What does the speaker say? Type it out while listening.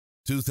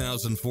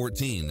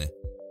2014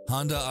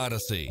 Honda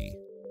Odyssey.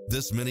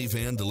 This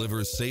minivan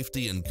delivers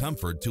safety and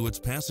comfort to its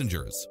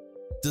passengers.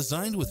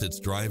 Designed with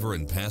its driver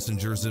and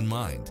passengers in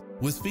mind,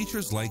 with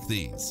features like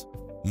these: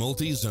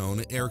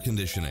 multi-zone air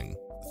conditioning,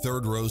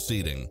 third-row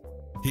seating,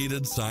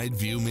 heated side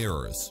view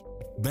mirrors,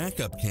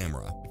 backup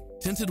camera,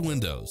 tinted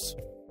windows,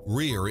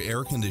 rear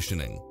air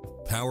conditioning,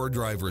 power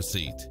driver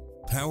seat,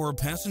 power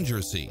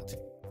passenger seat,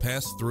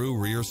 pass-through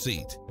rear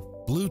seat,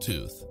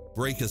 Bluetooth,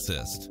 brake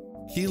assist,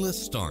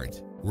 keyless start,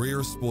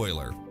 rear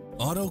spoiler,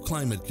 auto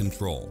climate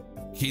control,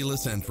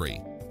 keyless entry,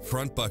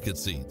 front bucket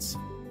seats,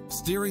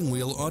 steering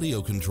wheel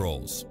audio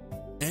controls,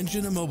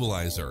 engine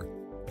immobilizer,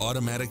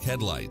 automatic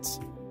headlights,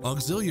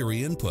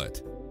 auxiliary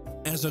input.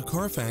 As a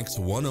Carfax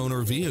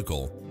one-owner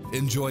vehicle,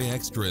 enjoy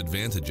extra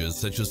advantages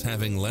such as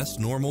having less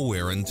normal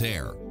wear and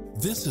tear.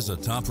 This is a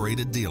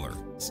top-rated dealer.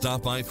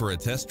 Stop by for a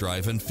test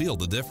drive and feel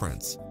the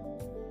difference.